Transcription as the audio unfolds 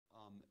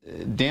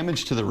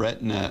Damage to the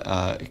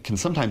retina can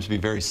sometimes be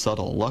very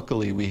subtle.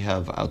 Luckily, we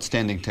have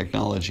outstanding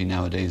technology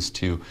nowadays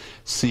to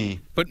see.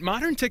 But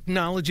modern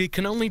technology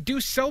can only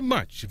do so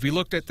much if you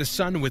looked at the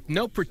sun with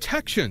no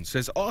protection,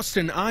 says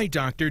Austin eye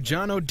doctor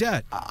John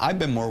Odette. I've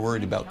been more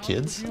worried about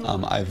kids.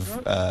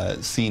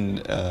 I've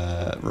seen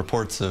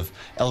reports of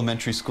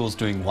elementary schools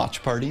doing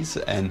watch parties,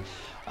 and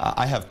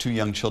I have 2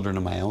 young children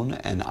of my own,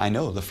 and I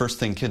know the first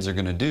thing kids are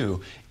going to do,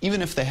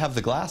 even if they have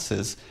the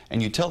glasses,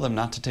 and you tell them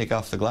not to take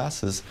off the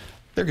glasses,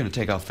 they're going to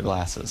take off the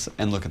glasses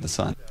and look at the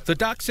sun. The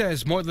doc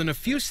says more than a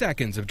few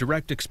seconds of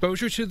direct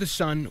exposure to the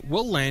sun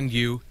will land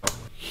you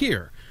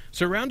here,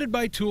 surrounded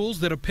by tools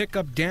that'll pick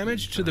up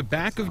damage to the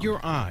back of your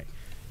eye.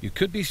 You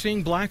could be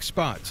seeing black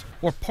spots,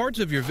 or parts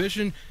of your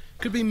vision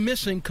could be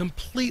missing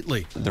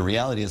completely. The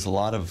reality is a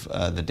lot of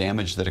the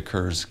damage that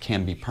occurs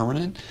can be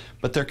permanent,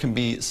 but there can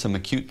be some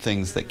acute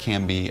things that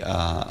can be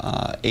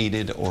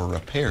aided or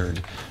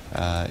repaired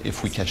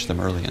if we catch them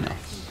early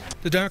enough.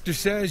 The doctor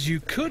says you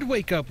could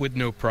wake up with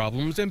no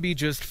problems and be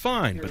just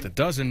fine, but that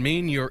doesn't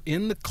mean you're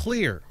in the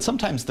clear.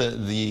 Sometimes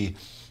the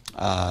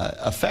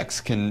effects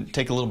can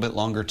take a little bit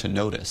longer to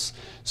notice.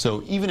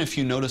 So even if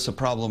you notice a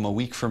problem a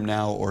week from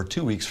now or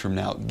 2 weeks from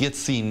now, it gets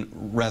seen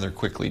rather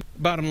quickly.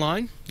 Bottom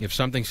line, if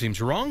something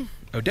seems wrong,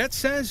 Odette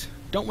says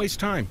don't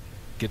waste time.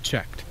 Get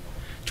checked.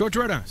 George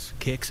Rodas,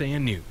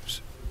 KXAN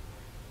News.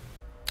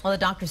 Well, the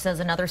doctor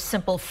says another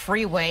simple,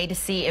 free way to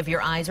see if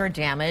your eyes are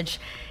damaged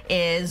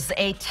is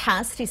a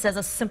test. He says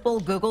a simple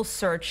Google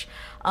search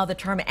of the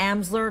term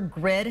Amsler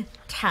grid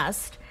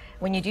test.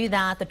 When you do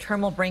that, the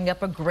term will bring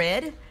up a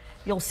grid.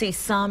 You'll see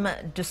some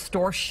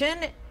distortion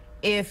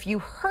if you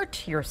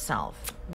hurt yourself.